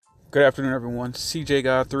Good afternoon, everyone. CJ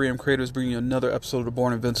God 3M Creators bringing you another episode of the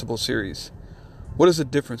Born Invincible series. What is the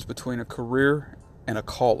difference between a career and a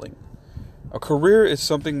calling? A career is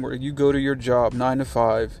something where you go to your job 9 to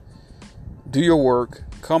 5, do your work,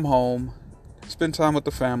 come home, spend time with the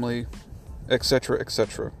family, etc.,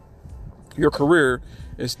 etc. Your career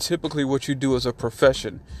is typically what you do as a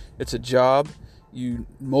profession. It's a job.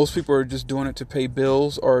 Most people are just doing it to pay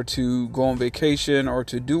bills or to go on vacation or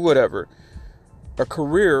to do whatever. A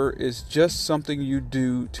career is just something you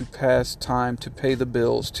do to pass time, to pay the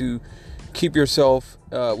bills, to keep yourself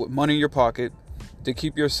with money in your pocket, to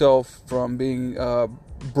keep yourself from being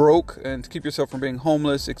broke, and to keep yourself from being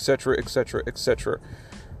homeless, etc., etc., etc.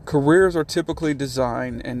 Careers are typically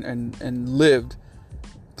designed and lived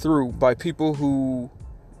through by people who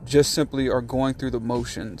just simply are going through the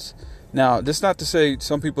motions. Now, that's not to say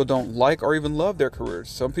some people don't like or even love their careers.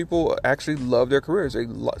 Some people actually love their careers.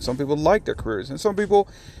 Some people like their careers, and some people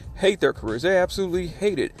hate their careers. They absolutely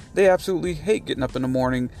hate it. They absolutely hate getting up in the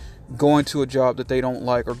morning, going to a job that they don't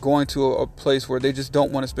like, or going to a place where they just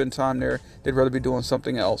don't want to spend time there. They'd rather be doing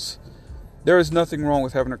something else. There is nothing wrong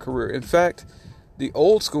with having a career. In fact, the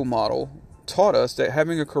old school model taught us that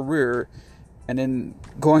having a career and then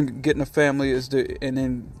getting a family and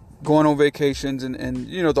then going on vacations and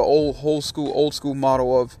you know, the old school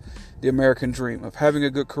model of the American dream of having a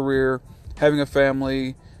good career, having a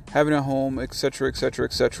family, having a home, etc., etc.,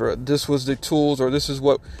 etc. This was the tools, or this is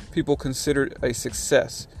what people considered a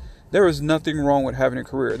success. There is nothing wrong with having a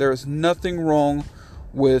career. There is nothing wrong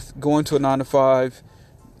with going to a 9 to 5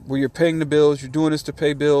 where you're paying the bills, you're doing this to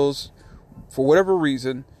pay bills for whatever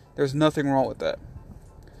reason. There's nothing wrong with that.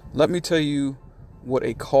 Let me tell you what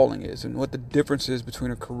a calling is and what the difference is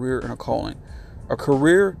between a career and a calling. A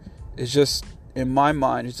career is just, in my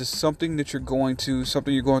mind, it's just something that you're going through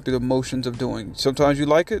the motions of doing. Sometimes you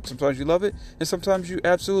like it, sometimes you love it, and sometimes you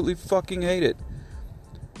absolutely fucking hate it.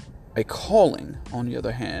 A calling, on the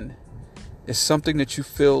other hand, is something that you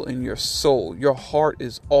feel in your soul. Your heart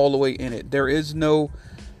is all the way in it. There is no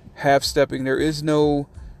half-stepping. There is no,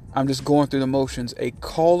 I'm just going through the motions. A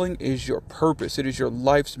calling is your purpose. It is your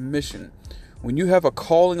life's mission. When you have a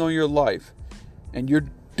calling on your life and you're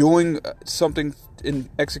doing something in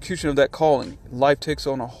execution of that calling, life takes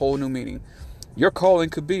on a whole new meaning. Your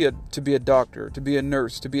calling could be to be a doctor, to be a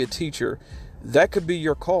nurse, to be a teacher. That could be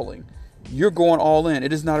your calling. You're going all in.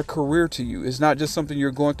 It is not a career to you. It's not just something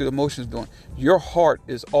you're going through the motions doing. Your heart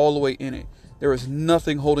is all the way in it. There is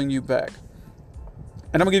nothing holding you back.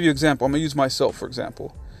 And I'm going to give you an example. I'm going to use myself, for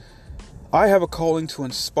example. I have a calling to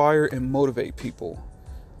inspire and motivate people.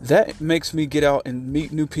 That makes me get out and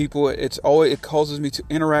meet new people. It causes me to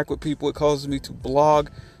interact with people. It causes me to blog,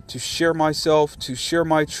 to share myself, to share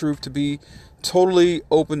my truth, to be totally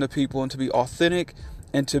open to people and to be authentic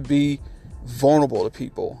and to be vulnerable to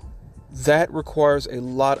people. That requires a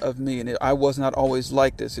lot of me, and I was not always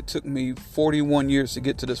like this. It took me 41 years to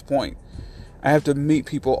get to this point. I have to meet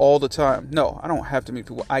people all the time. No, I don't have to meet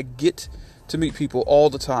people. I get to meet people all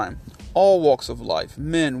the time. All walks of life,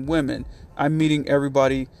 men, women. I'm meeting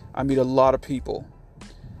everybody. I meet a lot of people.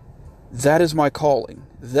 That is my calling.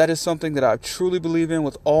 That is something that I truly believe in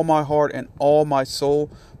with all my heart and all my soul.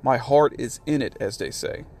 My heart is in it, as they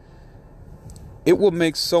say. I would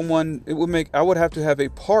have to have a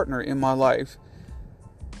partner in my life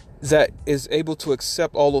that is able to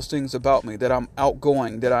accept all those things about me, that I'm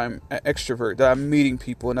outgoing, that I'm an extrovert, that I'm meeting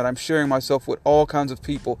people, and that I'm sharing myself with all kinds of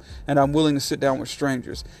people, and I'm willing to sit down with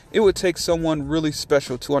strangers. It would take someone really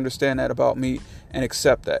special to understand that about me and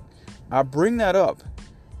accept that. I bring that up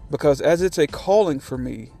because as it's a calling for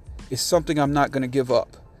me, it's something I'm not going to give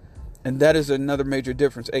up. And that is another major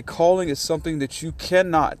difference. A calling is something that you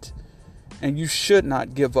cannot and you should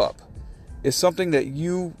not give up. It's something that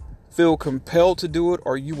you feel compelled to do it,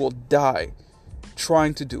 or you will die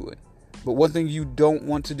trying to do it. But one thing you don't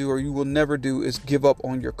want to do, or you will never do, is give up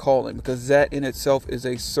on your calling, because that in itself is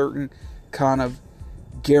a certain kind of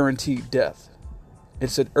guaranteed death.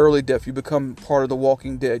 It's an early death. You become part of the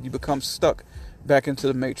Walking Dead. You become stuck back into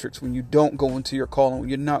the Matrix when you don't go into your calling, when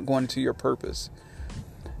you're not going into your purpose.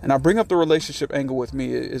 And I bring up the relationship angle with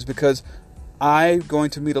me is because I'm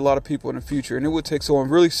going to meet a lot of people in the future, and it would take someone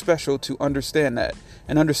really special to understand that,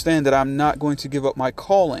 and understand that I'm not going to give up my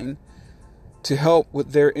calling to help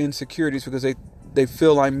with their insecurities because they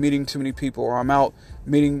feel I'm meeting too many people, or I'm out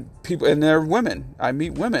meeting people, and they're women. I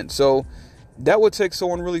meet women. So that would take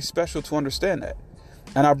someone really special to understand that.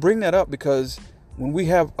 And I bring that up because when we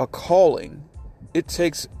have a calling, it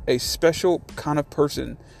takes a special kind of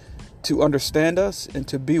person to understand us and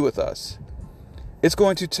to be with us. It's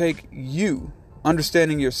going to take you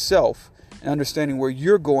understanding yourself and understanding where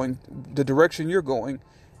you're going, the direction you're going,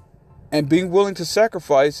 and being willing to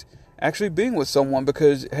sacrifice actually being with someone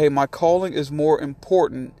because, hey, my calling is more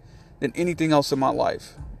important than anything else in my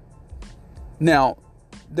life. Now,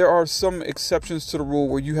 there are some exceptions to the rule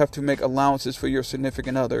where you have to make allowances for your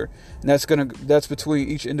significant other, and that's between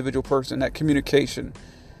each individual person. That communication,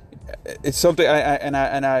 it's something I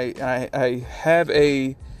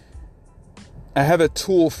have a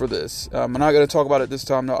tool for this. I'm not going to talk about it this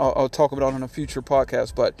time. I'll talk about it on a future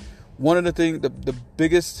podcast. But one of the things, the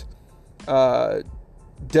biggest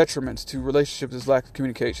detriments to relationships is lack of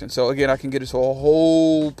communication. So again, I can get into a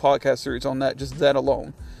whole podcast series on that, just that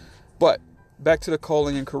alone. But back to the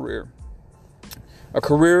calling and career. A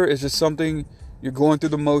career is just something you're going through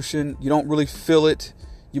the motion. You don't really feel it.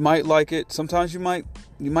 You might like it. Sometimes you might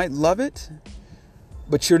love it,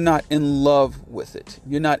 but you're not in love with it.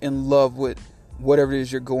 You're not in love with whatever it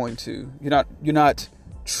is you're going to. You're not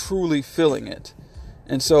truly feeling it.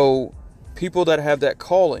 And so people that have that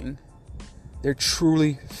calling, they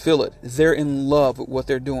truly feel it. They're in love with what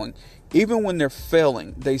they're doing. Even when they're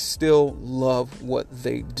failing, they still love what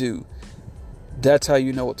they do. That's how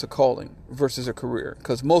you know it's a calling versus a career.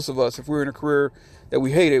 Because most of us, if we were in a career that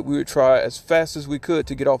we hated, we would try as fast as we could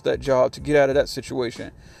to get off that job, to get out of that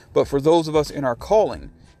situation. But for those of us in our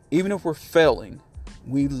calling, even if we're failing,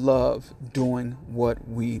 we love doing what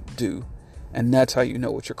we do. And that's how you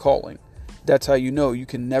know it's your calling. That's how you know you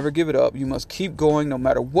can never give it up. You must keep going no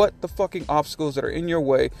matter what the fucking obstacles that are in your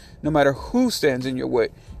way, no matter who stands in your way.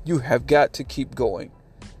 You have got to keep going.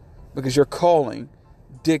 Because your calling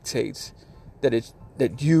dictates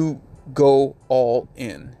that you go all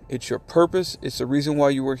in. It's your purpose. It's the reason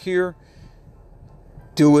why you were here.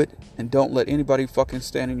 Do it, and don't let anybody fucking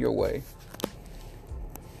stand in your way.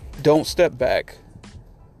 Don't step back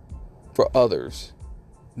for others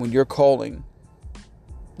when your calling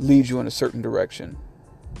leads you in a certain direction.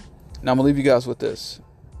 Now I'm gonna leave you guys with this.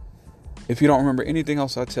 If you don't remember anything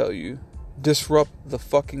else I tell you, disrupt the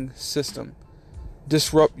fucking system.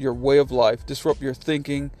 Disrupt your way of life. Disrupt your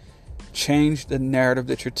thinking. Change the narrative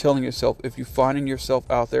that you're telling yourself if you're finding yourself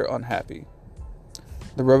out there unhappy.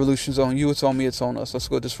 The revolution's on you, it's on me, it's on us. Let's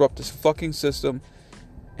go disrupt this fucking system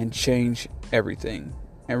and change everything.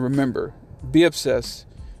 And remember, be obsessed.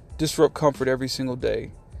 Disrupt comfort every single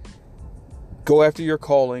day. Go after your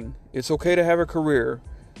calling. It's okay to have a career,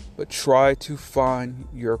 but try to find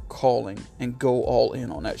your calling and go all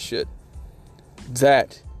in on that shit.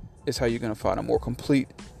 That is how you're going to find a more complete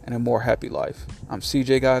and a more happy life. I'm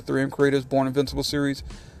CJ Guy, 3M Creators Born Invincible series.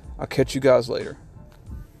 I'll catch you guys later.